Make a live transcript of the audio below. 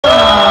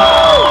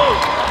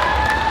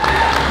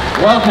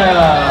Welcome.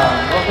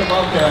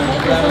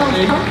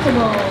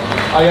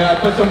 I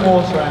put some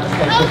water out in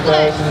case of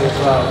thirsty as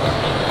well.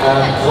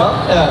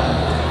 Welcome.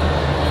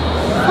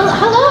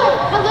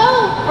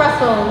 Hello,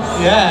 Brussels.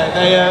 Yeah,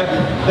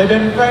 they've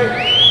been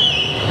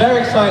very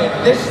excited.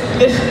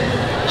 This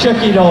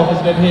Chucky doll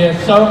has been here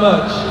so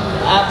much,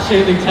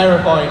 absolutely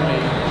terrifying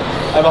me.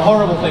 I have a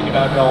horrible thing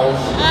about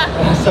dolls,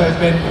 so it's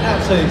been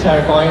absolutely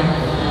terrifying.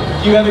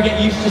 Do you ever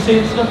get used to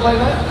seeing stuff like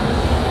that?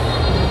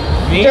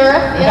 Me?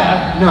 Dourif?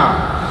 Yeah.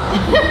 No.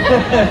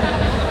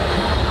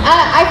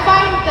 I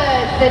find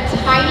the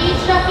tiny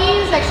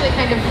Chuckies actually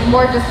kind of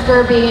more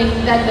disturbing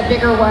than the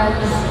bigger ones,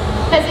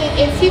 because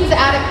it seems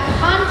out of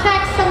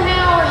context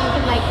somehow, or you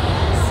can like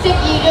stick,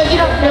 you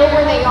don't know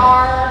where they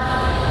are.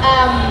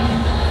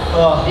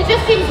 It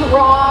just seems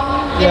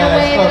wrong in a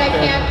way that I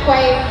can't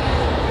quite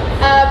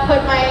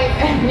put my,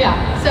 yeah.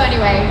 So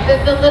anyway,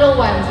 the little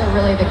ones are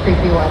really the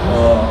creepy ones.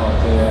 Oh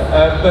dear.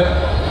 But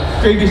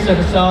creepy stuff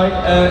aside,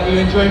 are you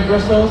enjoying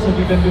Brussels? Have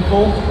you been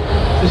before?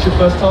 Is this your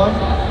first time?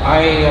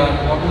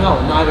 Well, no,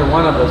 neither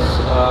one of us.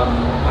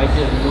 I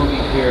did a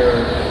movie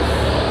here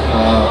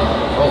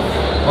a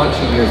bunch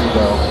of years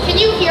ago. Can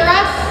you hear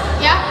us?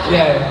 Yeah?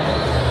 Yeah.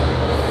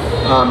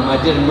 I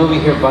did a movie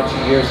here a bunch of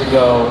years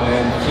ago,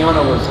 and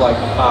Fiona was like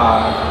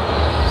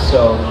 5,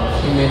 so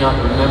she may not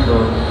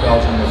remember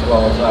Belgium as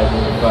well as I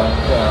do, but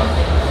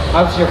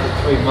I was here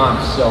for 3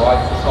 months, so I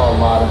saw a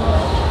lot of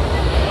Belgium.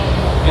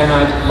 And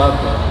I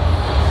loved it.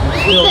 I'm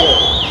still there.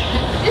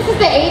 This is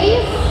the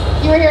 80s?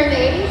 You were here in the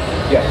 80s?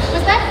 Yes.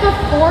 Was that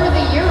before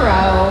the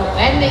Euro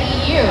and the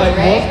EU, It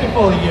right? was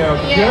before the Euro.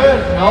 Yeah.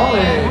 Good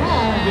knowledge.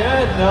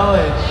 Yeah. Good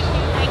knowledge.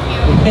 Thank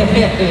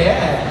you.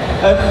 Yeah.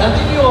 I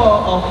think you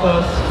are our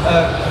first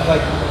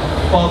like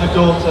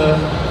father-daughter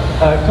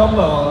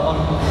combo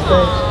on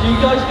stage. Do you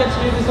guys get to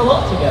do this a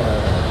lot together?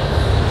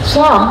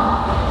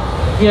 Some.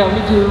 Yeah, we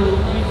do.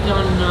 We've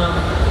done,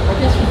 I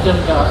guess we've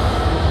done about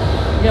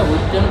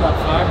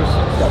 5 or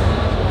 6 of them.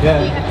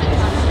 Yeah.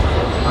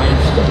 I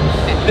understand.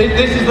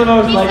 This is the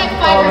most He like said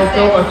 5 or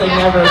father-daughter 6, thing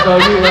yeah. ever. So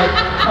you like,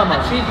 come on.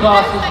 She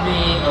bosses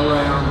me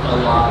around a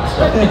lot,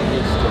 so I get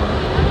used to it.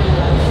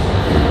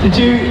 Did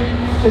you?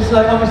 It's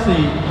like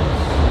obviously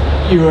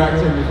you were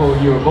acting before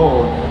you were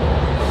born.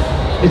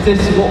 Is this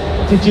what?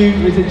 Did you?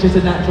 Is it just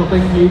a natural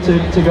thing for you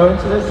to go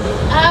into this?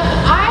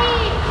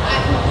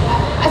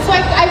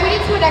 I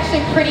went into it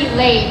actually pretty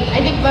late. I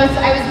think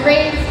I was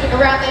raised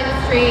around the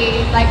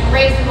industry, like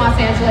raised in Los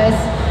Angeles,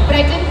 but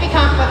I didn't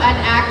become an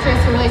actress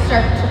or really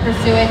start to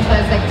pursue it until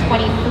I was like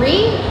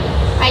 23.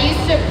 I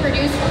used to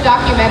produce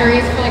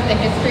documentaries for like the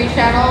History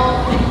Channel,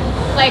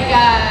 like,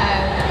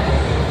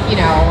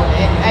 you know,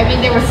 I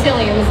mean, they were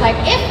silly. It was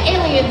like, if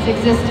aliens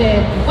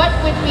existed, what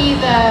would be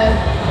the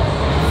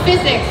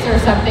physics or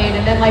something?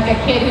 And then like a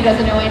kid who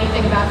doesn't know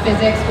anything about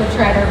physics would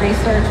try to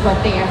research what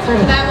the answer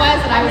to that was,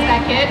 and I was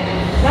that kid.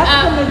 That's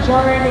the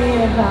majority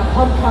of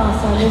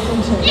podcasts I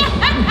listen to.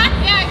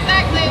 Yeah,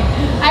 exactly.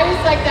 I was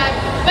like that,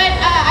 but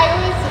I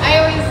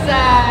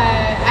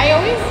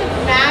always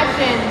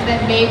imagined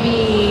that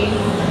maybe,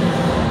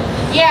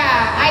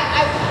 yeah,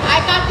 I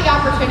got the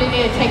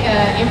opportunity to take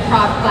an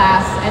improv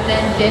class and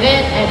then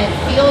didn't, and it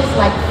feels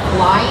like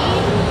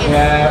flying. It's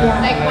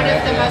like one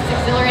of the most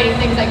exhilarating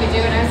things I could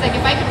do, and I was like,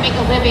 if I could make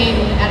a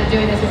living out of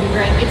doing this, it would be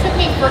great. It took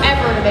me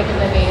forever to make a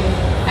living.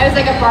 I was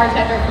like a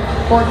bartender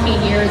for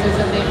 14 years or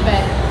something,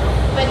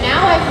 but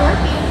now I'm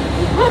working.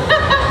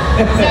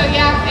 So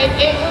yeah,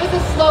 it was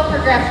a slow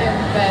progression,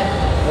 but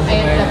I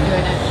ended up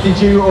doing it. Did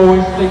you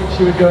always think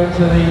she would go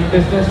into the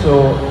business,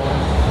 or?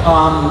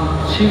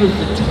 She was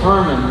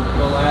determined.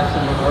 The last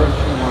thing on earth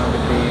she wanted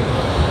to be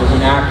was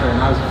an actor,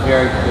 and I was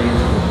very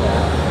pleased with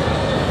that.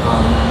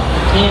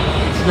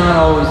 It's not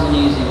always an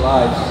easy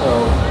life, so,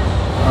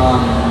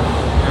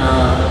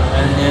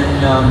 and then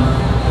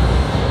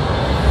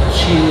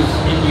she was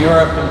in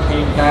Europe and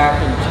came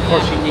back, and of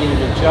course she needed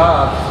a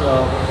job,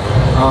 so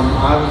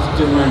I was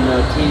doing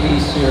a TV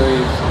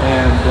series,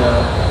 and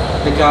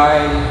the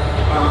guy,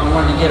 I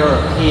wanted to get her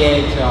a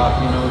PA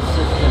job, you know,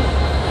 assistant,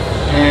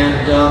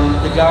 and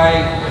the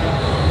guy,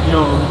 you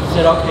know,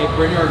 said, okay,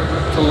 bring her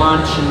to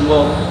lunch and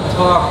we'll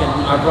talk, and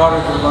I brought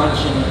her to lunch,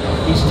 and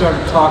he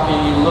started talking,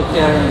 and he looked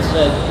at her and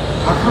said,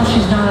 how come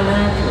she's not an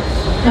actress?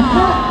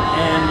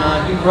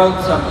 And he wrote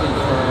something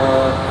for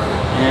her,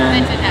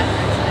 and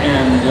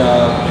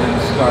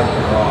started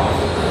her off.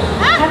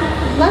 And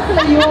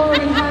luckily you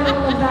already had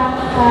all of that,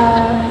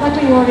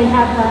 luckily you already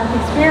had that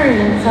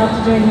experience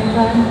after doing it.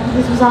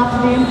 This was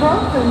after the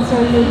improv, and so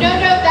you... No,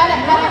 that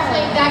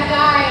actually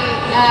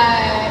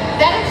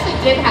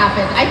did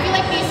happen. I feel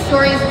like these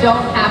stories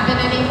don't happen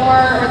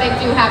anymore, or they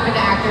do happen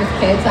to actors'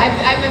 kids. I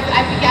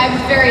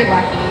was very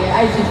lucky.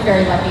 I was just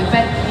very lucky.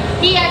 But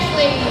he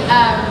actually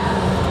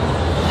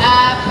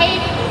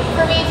paid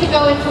for me to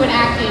go into an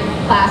acting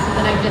class,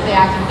 and then I did the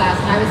acting class,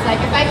 and I was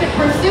like, if I could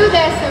pursue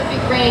this, it would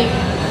be great.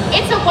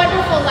 It's a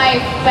wonderful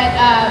life, but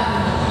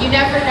you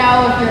never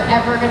know if you're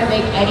ever going to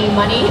make any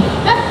money.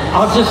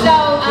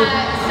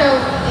 So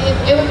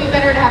it would be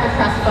better to have a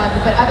trust fund,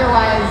 but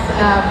otherwise,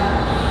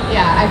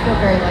 yeah, I feel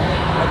very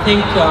lucky.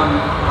 think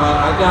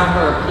I got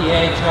her a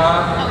PA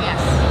job. Oh,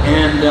 yes.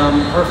 And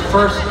her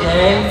first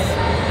day,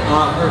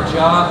 her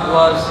job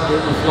was,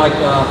 it was like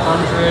 100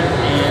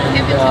 and,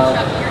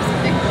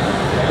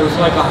 it was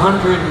like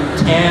 110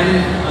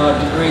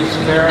 degrees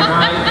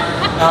Fahrenheit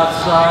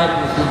outside. It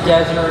was the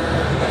desert.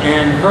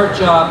 And her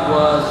job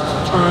was to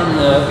turn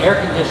the air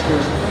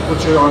conditioners,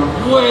 which are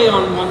way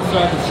on one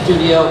side of the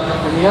studio,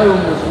 and the other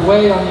one was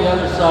way on the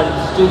other side of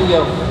the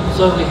studio.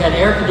 So we had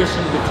air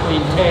conditioning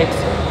between takes.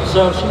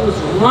 So she was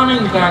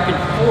running back and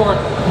forth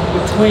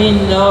between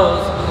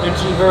those. And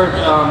she heard,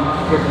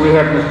 if we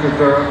have Mr.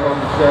 Dourif on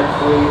the set,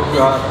 please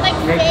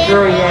make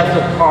sure he has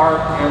a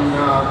part and,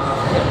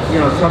 you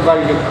know,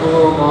 somebody to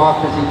cool him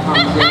off as he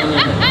comes in.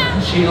 And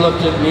she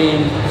looked at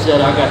me and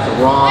said, I got the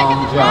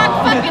wrong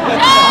job.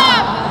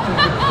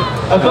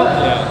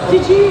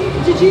 Did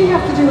you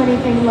have to do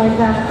anything like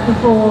that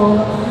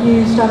before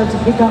you started to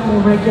pick up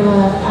more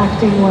regular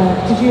acting work?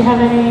 Did you have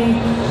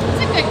any?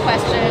 That's a good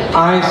question.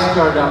 I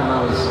started out when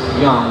I was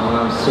young, when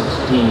I was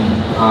 16.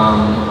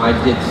 I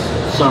did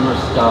summer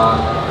stock,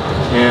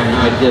 and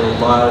I did a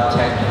lot of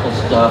technical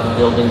stuff,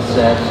 building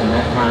sets and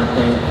that kind of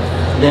thing.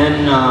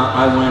 Then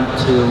I went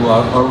to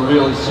a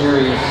really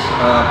serious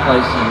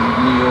place in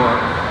New York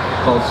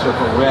called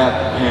Circle Rep,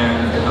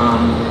 and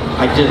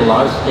I did a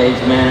lot of stage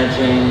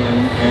managing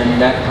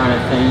and that kind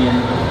of thing,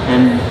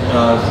 and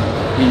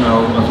you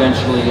know,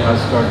 eventually I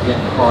started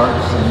getting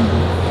parts and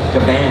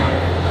kabam,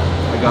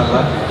 I got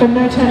lucky. But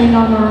no turning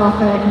on or off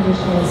air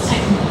conditioners.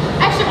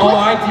 Actually, Oh,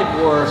 I did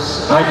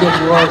worse. I did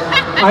worse.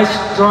 I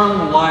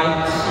strung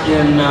lights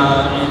in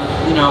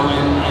you know,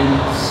 in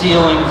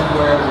ceilings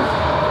where it was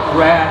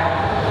rat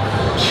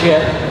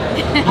shit,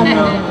 you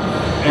know,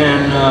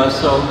 and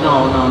so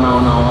no.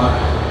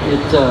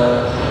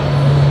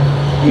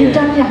 You've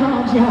done your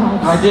hard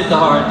jobs. I did the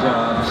hard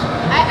jobs.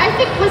 I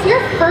think, was your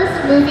first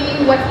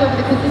movie What's Over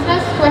the Cuckoo's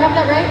Nest? Do I have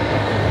that right?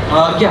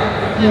 Yeah.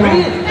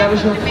 Really? That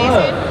was your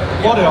Amazing.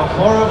 first? What a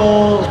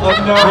horrible,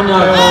 unknown I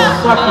know, film.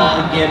 it's a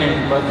sucky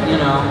beginning, but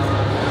you know,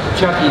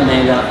 Chucky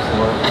made up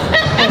for it.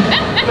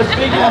 But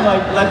speaking of,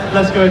 like,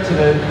 let's go to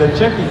the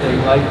Chucky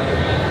thing. Like,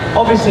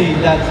 obviously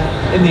that's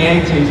in the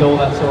 80s, all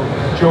that sort of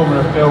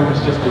genre of film was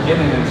just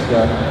beginning and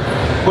stuff.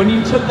 When you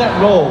took that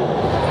role,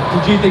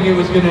 did you think it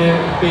was going to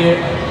be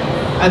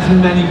as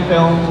many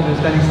films and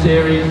as many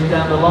series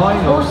down the line?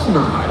 Of course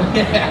not.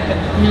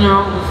 You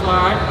know, it's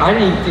like, I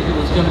didn't think it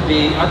was going to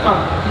be, I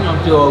thought, you know,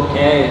 do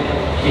okay,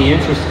 be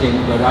interesting,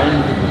 but I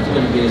didn't think it was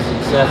going to be as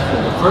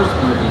successful the first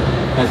movie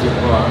as it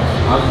was.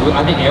 I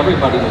think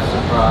everybody was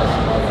surprised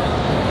about it.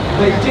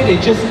 But it did,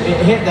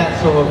 it hit that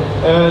sort of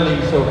early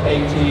sort of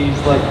 80s,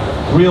 like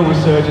real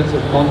resurgence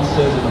of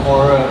monsters and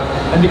horror,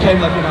 and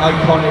became like an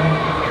iconic,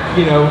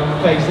 you know,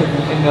 face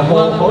in the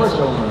whole horror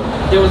genre.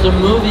 There was a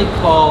movie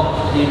called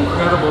The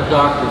Incredible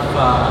Dr.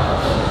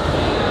 Fives,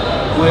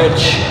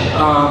 which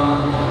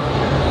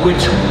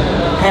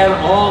had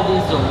all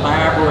these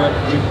elaborate,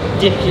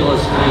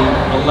 ridiculously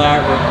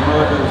elaborate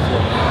murders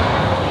in it.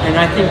 And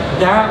I think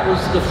that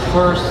was the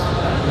first,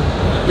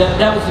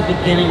 that was the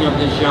beginning of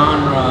the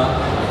genre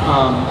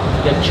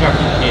that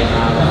Chucky came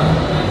out of.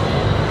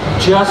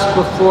 Just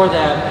before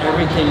that,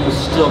 everything was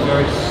still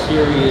very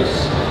serious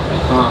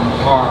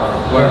horror,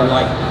 where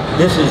like,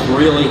 this is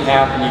really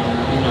happening,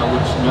 you know,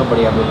 which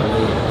nobody ever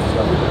believed.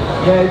 So.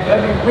 Yeah, I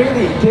mean,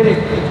 really, it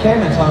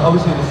came at a time,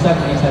 obviously the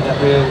 70s had that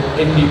real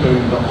indie boom,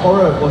 but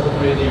horror wasn't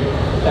really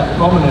that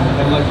prominent,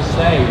 and like you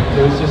say,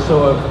 there was just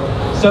sort of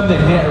something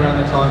hit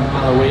around the time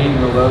Halloween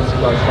and all those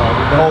guys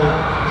started. The whole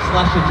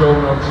slasher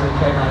genre obviously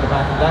came out the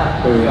back of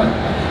that boom. Yeah.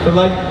 But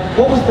like,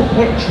 what was the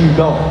pitch you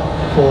got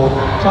for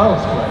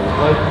Child's Play?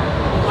 Like,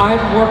 I'd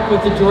worked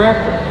with the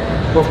director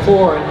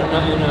before in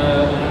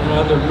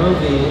another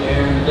movie,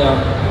 and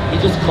he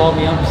just called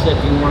me up and said,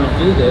 "Do you want to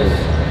do this?"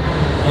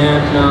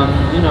 And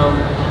you know,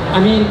 I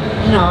mean,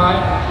 you know, I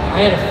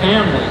had a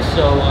family,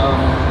 so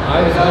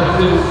I was going to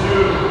do.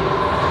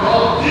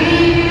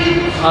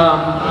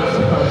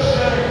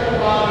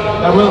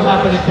 That will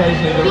happen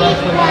occasionally. The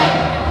wrestling,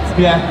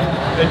 yeah,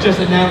 they just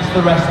announced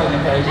the wrestling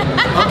occasionally.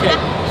 Okay,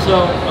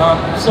 so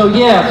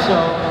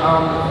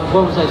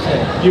what was I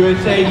saying? You were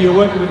saying you were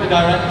working with the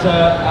director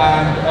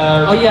and.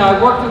 Oh yeah,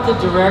 I worked with the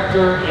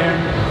director,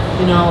 and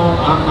you know,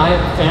 I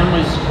have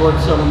family support,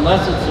 so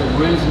unless it's a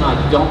reason I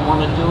don't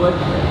want to do it,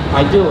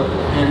 I do it,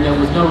 and there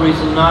was no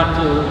reason not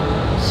to,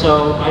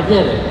 so I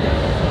did it.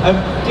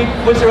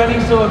 Was there any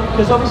sort of,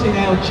 because obviously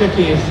now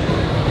Chucky is,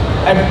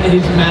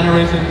 his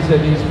mannerisms and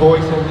his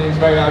voice, everything is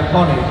very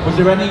iconic. Was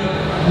there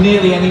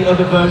nearly any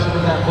other version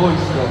of that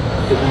voice that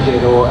you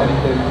did, or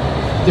anything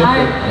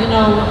different? You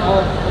know,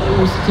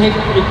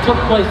 it took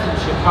place in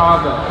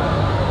Chicago,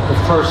 the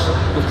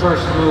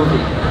first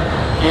movie,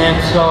 and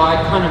so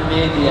I kind of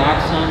made the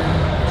accent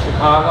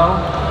Chicago,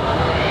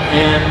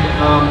 and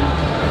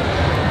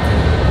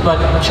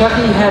but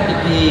Chucky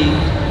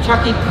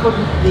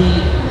couldn't be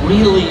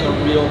really a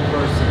real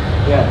person.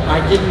 Yeah.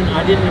 I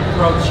didn't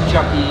approach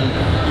Chucky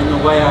in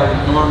the way I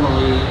would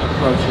normally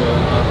approach a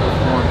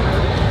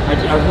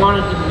performance. I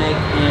wanted to make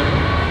him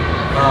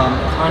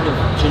kind of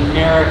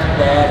generic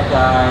bad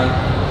guy,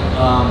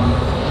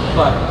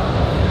 but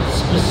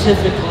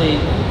specifically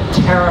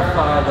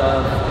terrified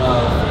of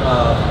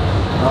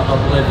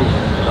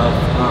oblivion, of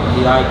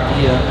the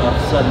idea of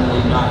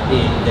suddenly not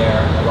being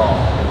there at all.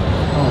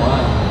 Oh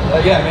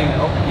wow. Yeah, I mean,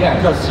 yeah.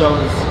 Because so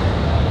is,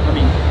 I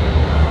mean,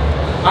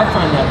 I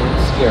find that a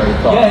scary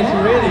thought. Yeah, it's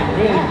a really,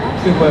 really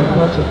good way of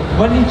putting it.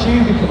 When did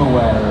you become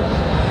aware of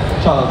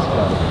Child's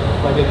Play?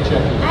 Like in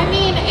Chucky? I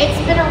mean, it's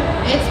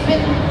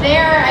been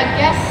there. I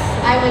guess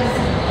I was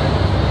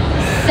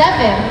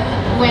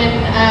 7 when,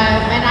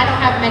 and I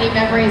don't have many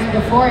memories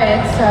before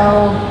it.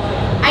 So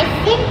I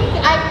think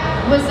I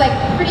was like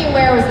pretty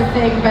aware it was a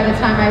thing by the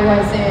time I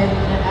was in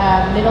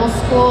middle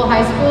school,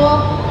 high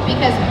school,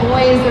 because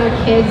boys or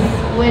kids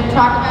would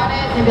talk about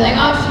it and be like,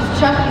 "Oh, she's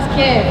Chucky's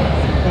kid,"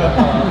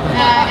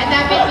 and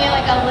that made me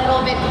like a little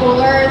bit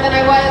cooler than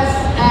I was.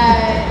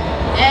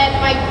 And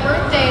my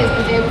birthday is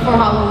the day before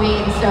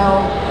Halloween,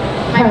 so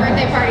my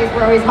birthday parties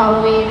were always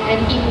Halloween, and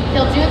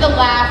he'll do the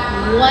laugh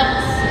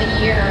once a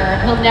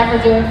year. He'll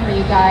never do it for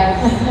you guys.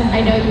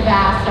 I know you've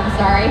asked, I'm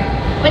sorry.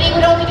 But he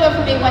would only do it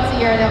for me once a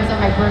year, and that was on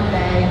my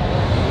birthday.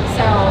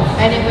 So,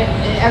 and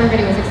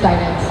everybody was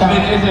excited. So. I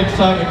mean, it is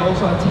exciting, but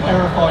also a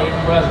terrifying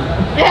present.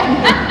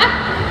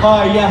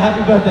 Oh yeah,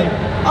 happy birthday.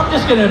 I'm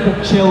just gonna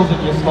put chills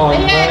in your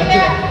spine.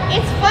 Yeah.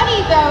 It's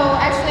funny though,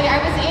 actually,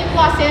 I was in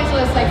Los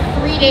Angeles like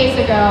 3 days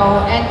ago,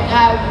 and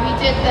we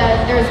did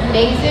there's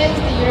mazes,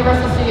 the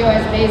Universal Studio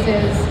has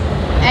mazes,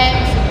 and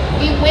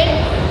we went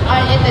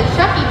in the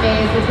Chucky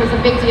maze, which was a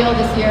big deal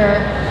this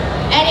year,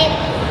 and it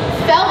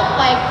felt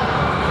like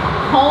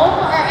home,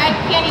 or I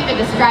can't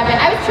even describe it.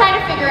 I was trying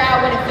to figure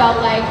out what it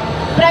felt like,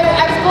 but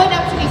I was going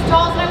up to these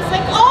dolls and I was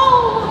like,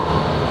 oh,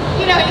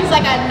 you know, he's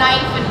like a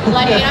knife and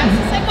bloody, and I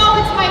was just like, oh,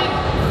 it's my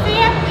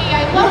family,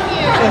 I love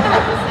you. I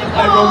was like,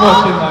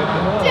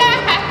 oh, Dad.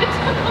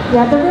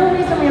 Yeah, the real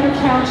reason we have a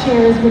couch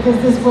here is because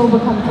this will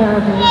become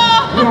therapy.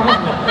 Yeah.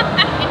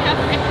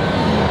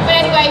 But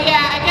anyway,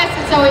 yeah, I guess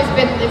it's always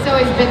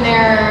been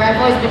there. I've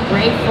always been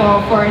grateful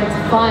for it. It's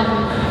fun,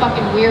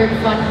 fucking weird,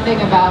 fun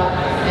thing about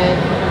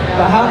it.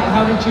 But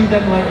how did you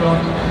then later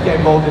on get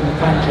involved in the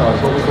franchise?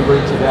 What was the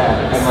route to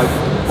that? And like,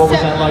 what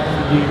was that like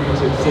for you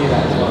to see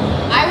that as well?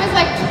 I was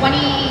like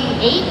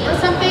 28 or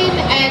something,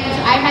 and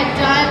I had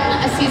done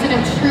a season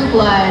of True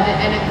Blood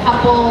and a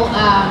couple.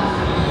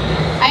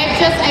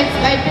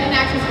 I'd been an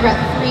actress for about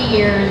 3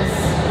 years,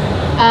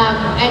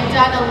 and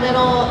done a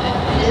little,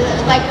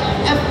 like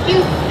a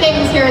few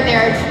things here and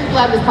there. True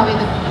Blood was probably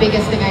the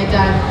biggest thing I'd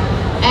done.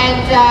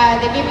 And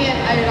they gave me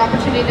an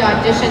opportunity to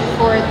audition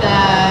for the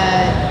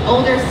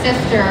older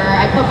sister.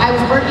 I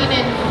was working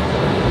in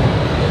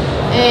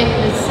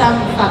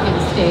some fucking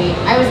state.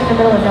 I was in the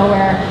middle of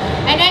nowhere.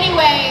 And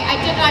anyway, I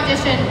did an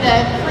audition.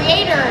 The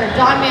creator,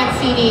 Don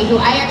Mancini, who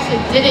I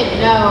actually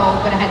didn't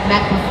know but I had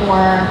met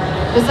before,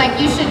 was like,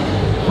 you should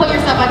put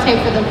yourself on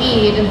tape for the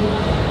lead.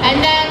 And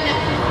then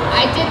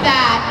I did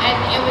that, and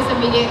it was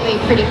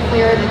immediately pretty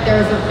clear that there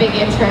was a big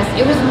interest.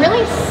 It was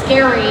really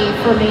scary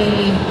for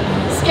me.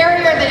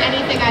 Scarier than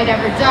anything I'd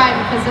ever done,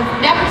 because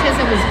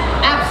nepotism is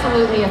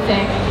absolutely a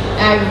thing.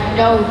 I have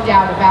no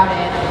doubt about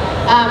it.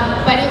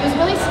 But it was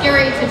really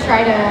scary to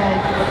try to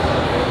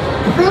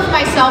prove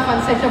myself on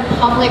such a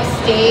public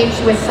stage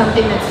with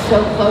something that's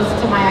so close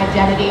to my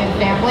identity and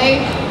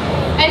family.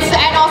 And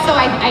also,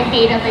 I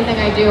hate everything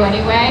I do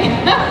anyway.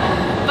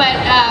 But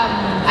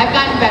I've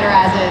gotten better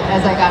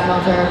as I got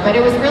older. But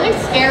it was really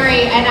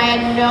scary, and I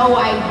had no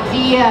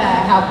idea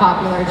how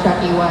popular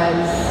Chucky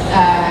was.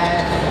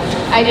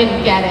 I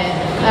didn't get it.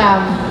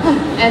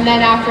 And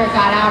then after it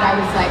got out, I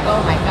was like,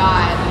 oh my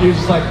God. You were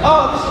just like,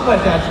 oh, this is where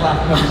Dad's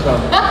laugh comes from.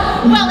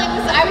 Well, I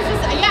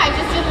just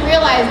didn't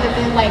realize that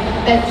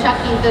the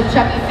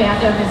Chucky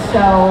fandom is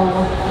so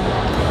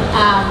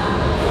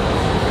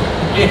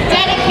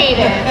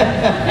dedicated.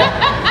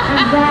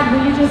 And Dad,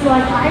 were you just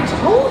like, I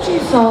told you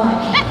so? I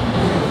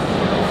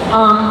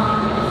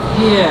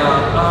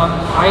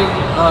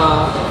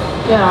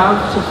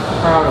was just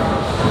proud of her.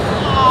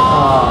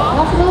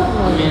 That's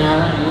lovely. I mean,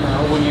 you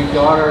know, when your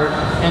daughter,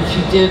 and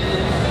she did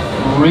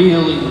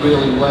really,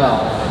 really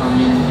well. I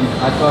mean,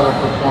 I thought her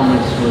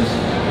performance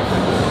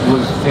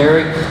was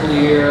very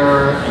clear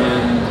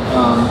and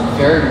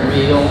very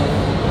real.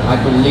 I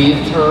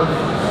believed her.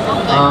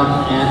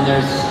 And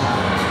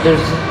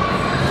there's,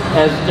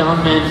 as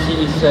Don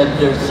Mancini said,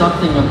 there's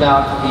something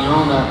about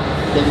Fiona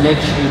that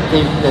makes you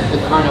think that the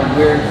kind of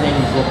weird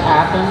things that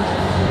happened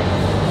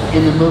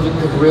in the movie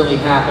could really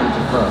happen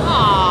to her.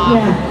 Aww.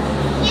 Yeah.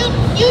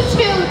 You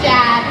too,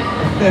 Dad.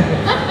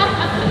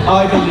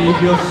 I believe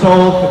your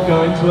soul could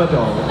go into a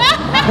doll.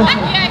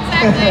 Yeah,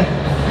 exactly.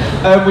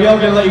 We are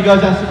going to let you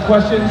guys ask some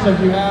questions, so if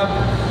you have,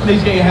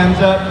 please get your hands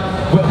up.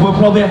 We'll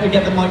probably have to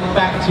get the mic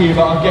back to you,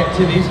 but I'll get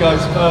to these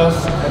guys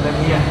first, and then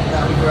yeah,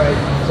 that'd be great.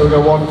 So we'll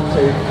go 1, 2,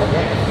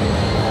 okay.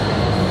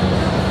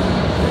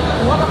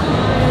 One of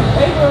my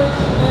favorite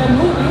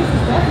movies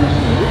is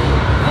definitely,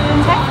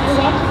 and I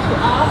wanted to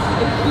ask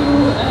if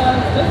you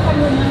still can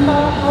remember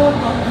how it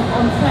was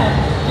on set.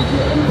 Did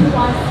you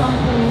improvise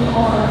something,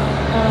 or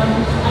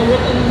I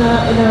read in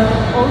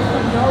also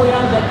know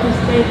that you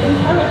stayed in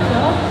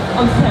character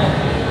on set.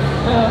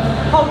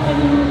 How can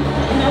you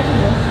imagine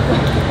this?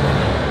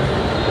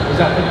 Was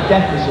that for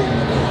Death Machine?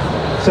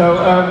 So,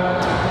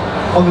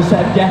 on the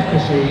set of Death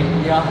Machine,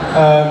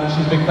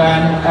 she's a big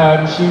fan.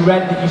 She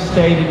read that you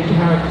stayed in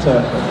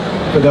character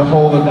for the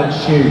whole of that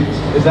shoot.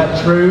 Is that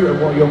true?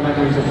 And what are your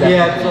memories of Death Machine?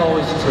 Yeah, it's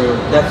always true.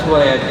 That's the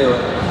way I do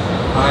it.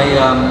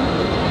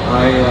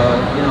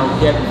 You know,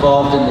 get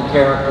involved in the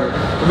character.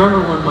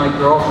 Remember when my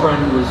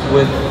girlfriend was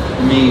with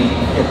me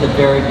at the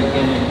very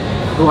beginning,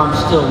 who I'm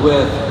still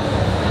with,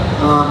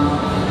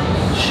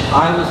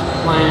 I was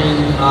playing,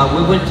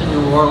 we went to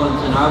New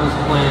Orleans and I was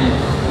playing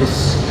this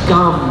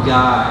scum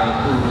guy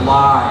who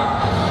lied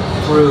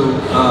through,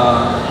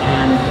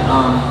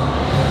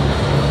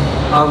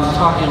 I was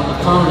talking on the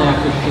phone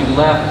after she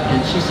left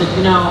and she said,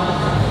 you know,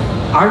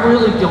 I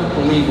really don't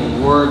believe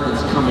a word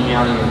that's coming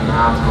out of your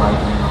mouth right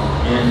now.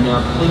 And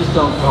please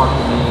don't talk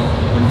to me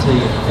until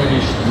you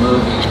finish the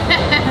movie.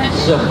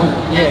 So,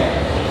 yeah.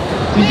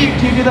 Do you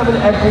do that with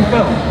every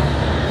film?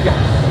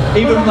 Yeah.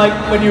 Even like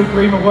when you were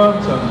Green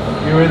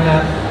Wormtongue, you were in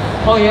that?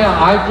 Oh yeah,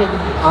 I did.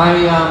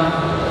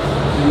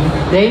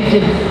 They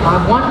didn't.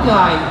 One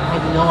guy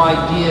had no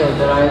idea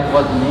that I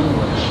wasn't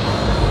English.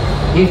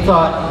 He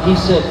thought, he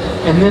said,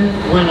 and then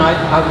when I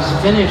was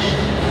finished,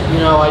 you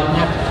know, I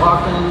didn't have to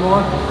talk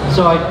anymore,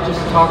 so I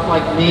just talked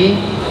like me.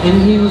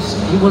 And he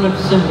went up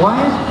and said, why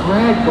is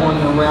Brad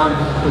going around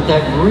with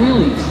that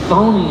really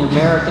phony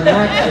American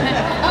accent?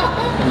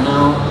 You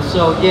know,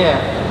 so yeah.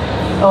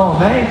 Oh,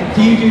 amazing.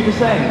 Do you do the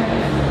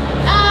same?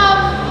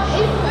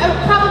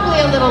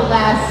 Probably a little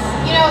less.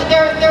 You know,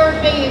 there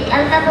would be,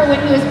 I remember when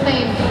he was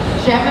playing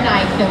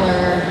Gemini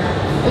Killer,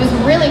 it was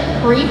really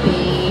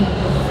creepy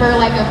for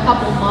like a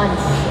couple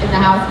months in the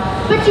house.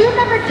 But do you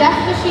remember Death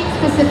Machine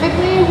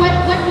specifically? What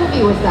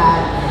movie was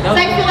that? Because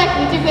I feel like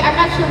I'm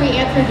not sure we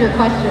answered your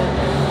question.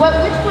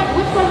 Which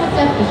one was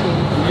Death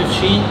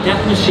Machine?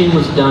 Death Machine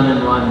was done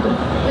in London.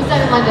 It was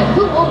done in London.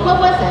 What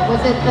was it?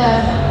 Was it the...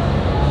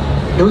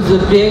 It was a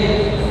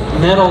big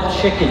metal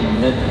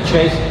chicken that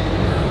chased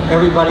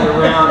everybody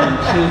around and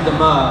chewed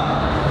them up.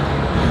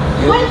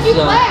 What did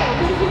you play?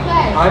 Who did you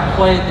play? I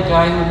played the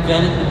guy who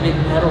invented the big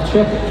metal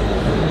chicken.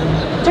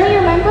 Don't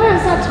you remember?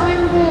 It was that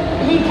time that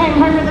he came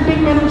home with a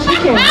big metal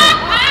chicken.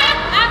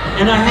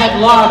 And I had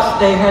locks.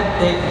 They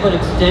put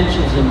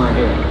extensions in my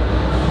hair.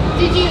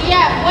 Did you?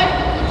 Yeah. What?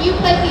 You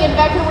played the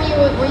inventor.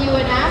 Were you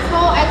an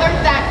asshole? I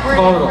learned that word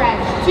in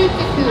French. Tout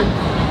de coup.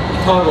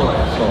 Total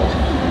asshole.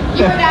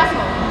 You were an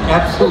asshole.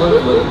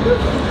 Absolutely.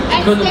 And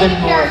Couldn't have stayed been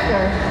in more.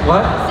 character.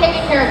 What? Stayed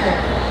in character.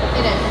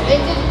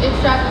 It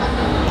struck me.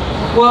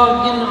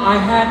 Well, you know, I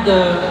had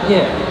the,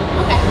 yeah.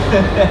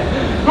 Okay.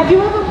 Have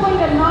you ever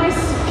played a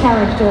nice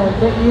character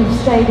that you've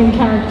stayed in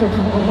character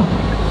for?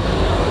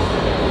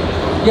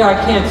 Yeah, I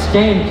can't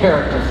stay in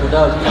character for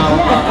those. No.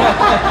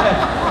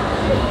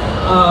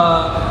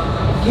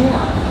 Yeah,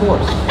 of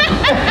course.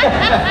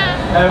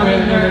 I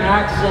mean, there are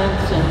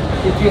accents, and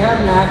if you have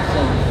an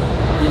accent,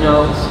 you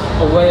know, it's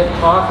a way of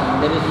talking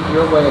that isn't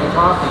your way of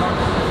talking.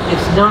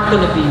 It's not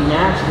going to be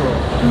natural.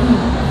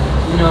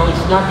 You know,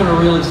 it's not going to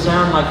really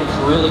sound like it's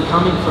really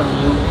coming from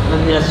you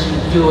unless you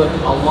do it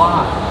a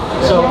lot.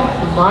 So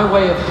my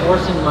way of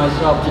forcing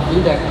myself to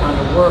do that kind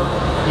of work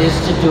is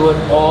to do it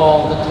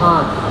all the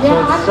time.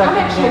 Yeah, so I'm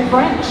actually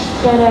French,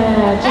 but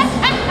just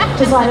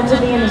decided to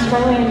be an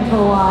Australian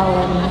for a while.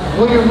 And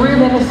well, you're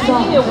really never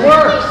stopped. it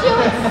works. You're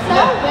doing so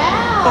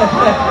well.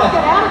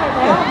 Get out of it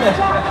now.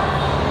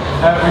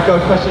 We've got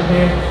a question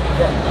here.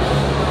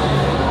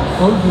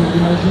 How do you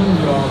imagine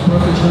your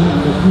profession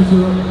in the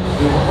future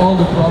with all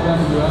the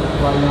problems you have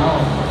right now?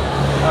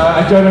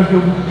 I don't know if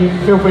you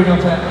feel free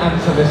not to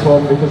answer this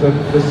one because of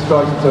the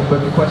strikes and stuff,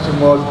 but the question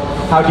was,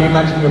 how do you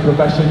imagine your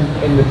profession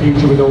in the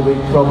future with all the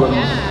problems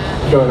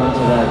going on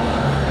today?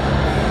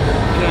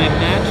 Can I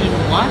imagine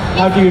what?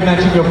 How do you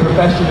imagine your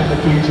profession in the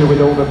future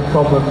with all the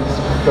problems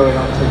going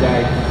on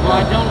today? Well,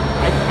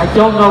 I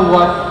don't know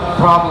what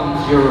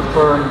problems you're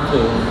referring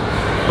to,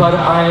 but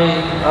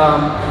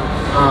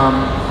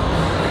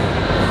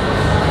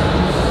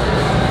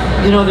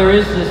you know, there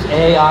is this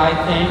AI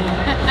thing,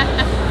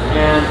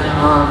 and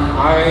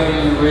I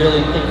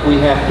really think we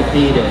have to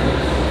beat it.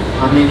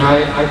 I mean,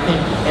 I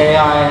think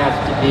AI has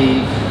to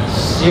be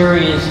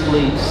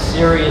seriously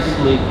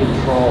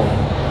controlled.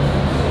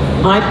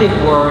 My big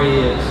worry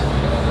is,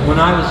 when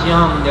I was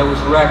young, there was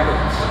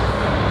records,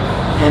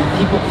 and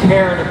people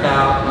cared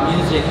about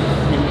music,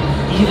 and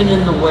even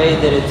in the way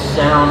that it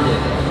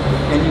sounded.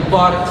 And you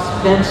bought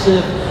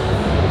expensive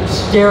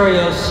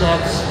stereo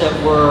sets that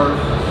were,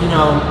 you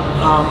know,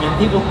 and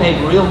people paid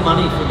real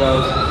money for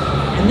those.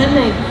 And then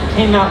they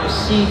came out with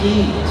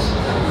CDs,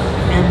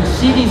 and the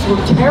CDs were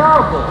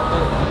terrible.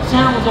 The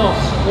sound was all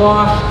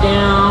squashed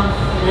down,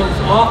 and it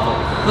was awful.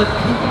 But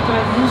people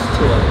got used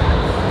to it.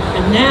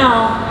 And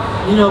now,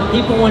 you know,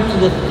 people went to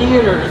the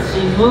theater to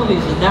see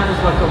movies, and that was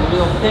like a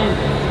real thing.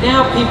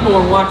 Now people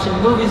are watching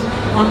movies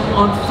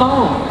on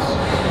phones.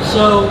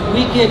 So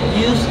we get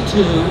used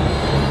to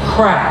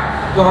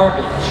crap,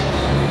 garbage,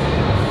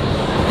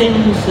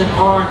 things that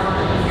aren't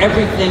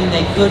everything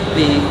they could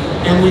be,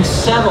 and we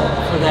settle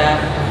for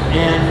that,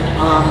 and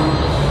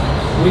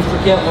we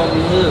forget what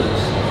we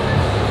lose.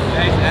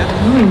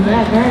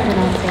 Yeah, very good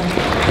answer.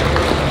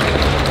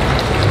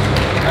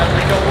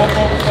 We got one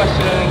more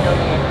question and then go to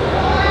the next.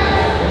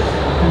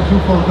 Thank you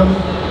for coming.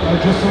 I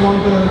just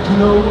wanted to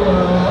know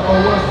how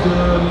was the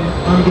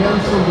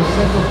ambience on the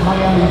set of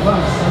Miami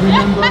Vice. I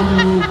remember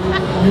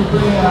you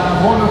play a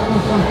wonderful,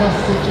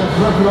 fantastic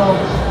drug lord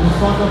in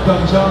front of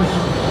Don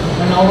Johnson.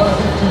 And how was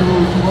it to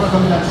work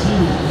on that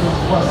series? Because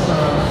it was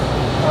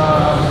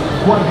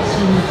quite a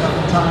series at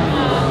the time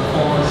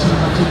for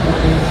cinematic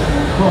ways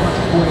and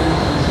chromatic ways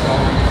and so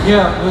on.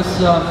 Yeah, it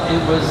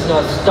was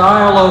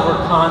style over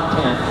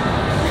content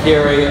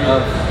theory of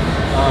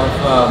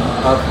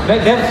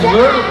that's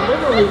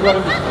literally what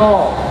it was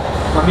called.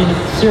 I mean,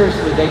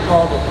 seriously, they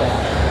called it that.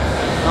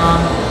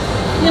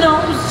 You know,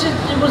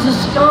 it was a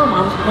scum.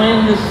 I was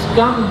playing this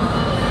scum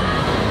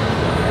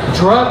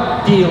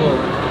drug dealer,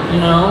 you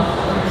know,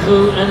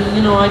 and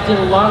you know, I did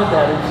a lot of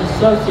that. It's a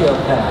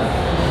sociopath.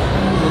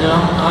 You know,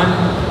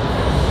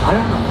 I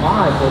don't know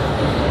why, but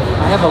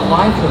I have a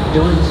life of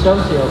doing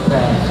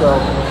sociopaths. So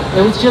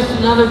it was just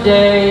another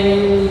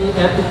day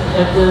at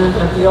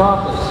the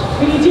office.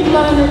 But you did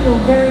learn that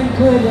you're very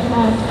good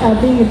at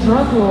being a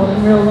drug lord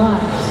in real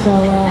life, so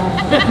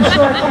I'm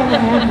sure it came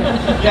in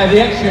handy. Yeah, the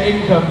extra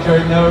income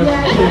during those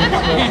shoots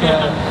was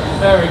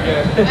very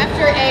good.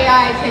 After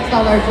AI takes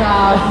all our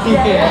jobs.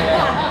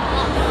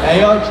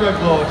 AI drug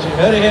lords, you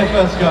heard it here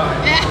first, guys.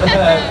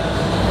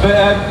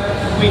 But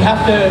we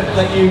have to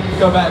let you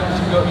go back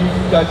because you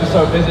guys are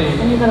so busy.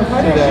 And you've got a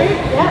photo today. shoot?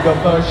 Yeah. You've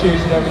got photo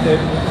shoots and everything.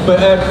 But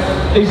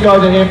these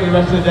guys are here for the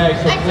rest of the day,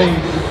 so please.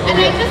 And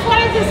I just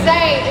wanted to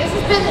say, this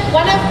has been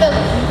one of the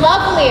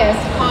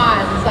loveliest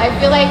cons. I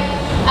feel like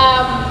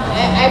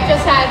I've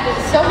just had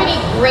so many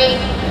great,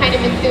 kind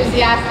of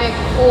enthusiastic,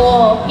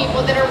 cool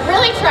people that are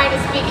really trying to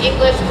speak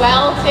English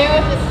well too.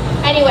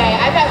 Anyway,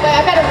 I've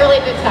had a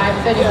really good time,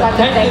 so I just wanted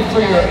to Thank you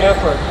for your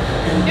effort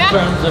in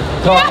terms of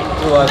talking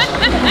to us.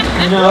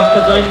 You know,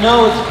 because I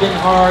know it's been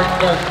hard.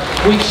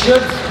 We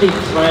should speak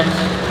French,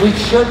 we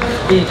should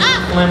speak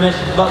Flemish,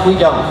 but we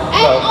don't.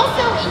 And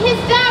also, his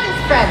dad is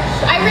French.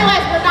 I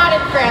realize we're not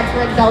in France,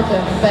 we're in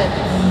Belgium, but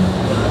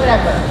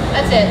whatever.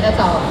 That's it,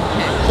 that's all.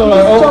 So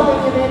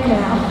Jumping it in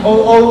now.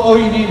 all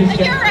you need is to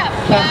get Europe,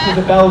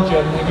 captured to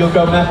Belgium and you'll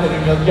go method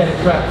and you'll get it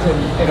trapped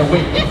in a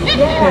week.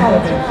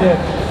 Yeah, that's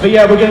right. But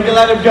yeah, we're going to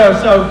let him go,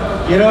 so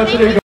you know what to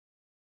do.